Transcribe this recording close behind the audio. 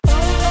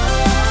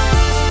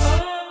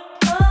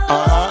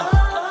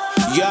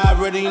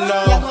already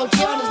know.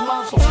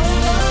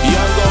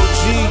 Young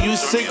OG, you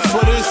sick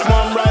for this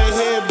one right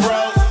here,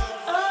 bro?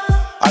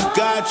 I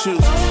got you.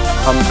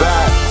 I'm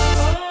back.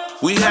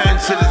 We heading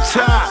to the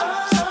top.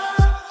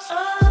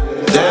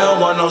 They don't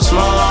want no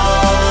smoke.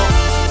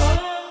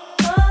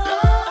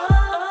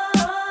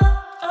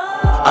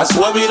 I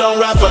swear we don't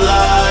rap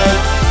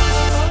alike.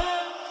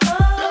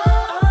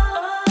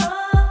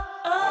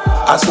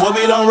 I swear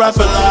we don't rap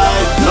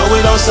alike. No,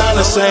 we don't sound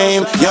the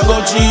same. Young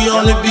OG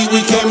on the beat,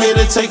 we came here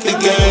to take the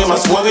game. I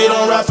swear we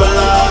don't rap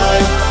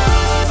alike.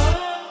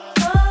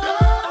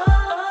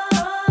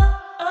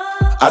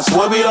 I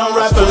swear we don't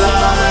rap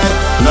alike.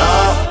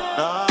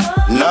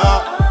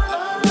 No,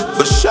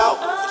 for sure.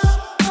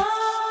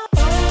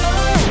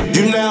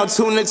 You now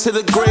tune into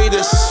the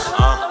greatest.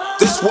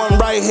 This one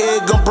right here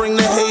gon' bring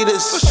the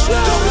haters.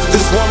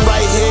 This one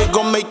right here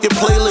gon' make your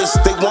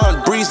playlist. They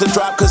want Breeze to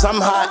drop cause I'm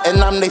hot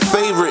and I'm their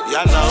favorite.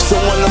 So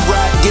when the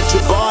rap, get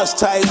your bars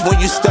tight. When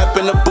you step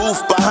in the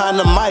booth behind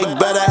the mic,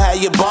 better have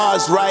your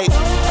bars right.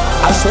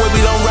 I swear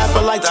we don't rap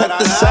alike, check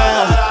the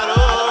sound.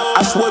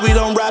 I swear we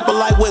don't rap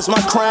alike, where's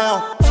my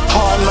crown?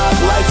 Hard knock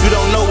life, you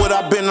don't know what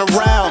I've been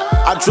around.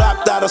 I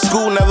dropped out of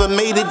school, never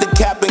made it to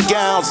cap and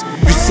gowns.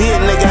 You see a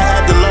nigga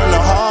had to learn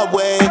the hard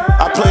way.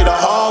 I play the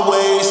hard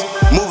ways,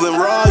 moving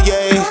raw,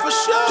 yeah.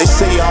 They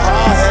say your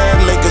hard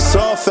head make it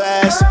so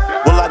fast.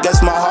 Well, I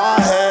guess my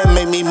hard head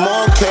made me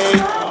more okay.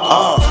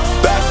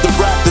 Back to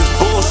rap, this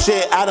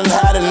bullshit, I done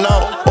had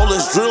enough. All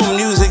this drill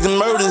music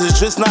and murders is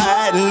just not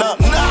adding up.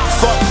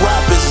 Fuck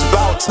rappers, it's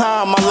about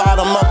time I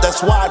light them up. That's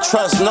why I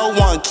trust no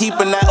one,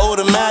 keeping that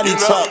automatic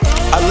tuck.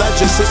 I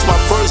legend since my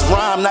first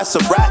rhyme, that's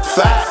a rap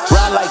fact.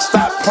 Ride like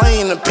stop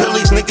playing and peel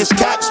these niggas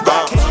caps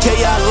back.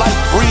 K.I. like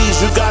Breeze,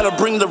 you gotta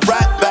bring the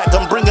rap back.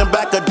 I'm bringing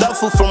back a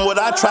duffel from what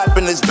I trap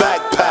in this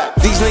backpack.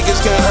 These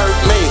niggas can't hurt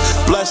me,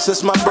 blessed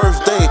it's my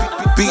birthday.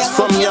 Beats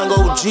from Young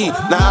OG,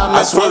 now I'm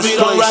in first place. I swear we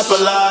don't rap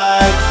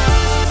alike.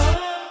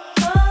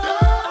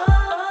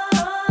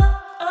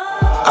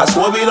 I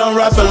swear we don't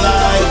rap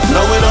alike. No,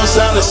 we don't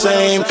sound the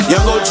same.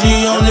 Young OG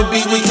on the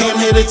beat, we came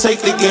here to take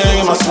the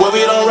game. I swear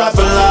we don't rap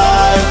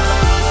alike.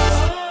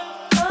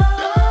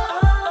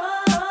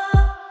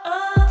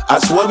 I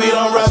swear we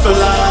don't rap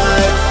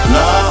alike.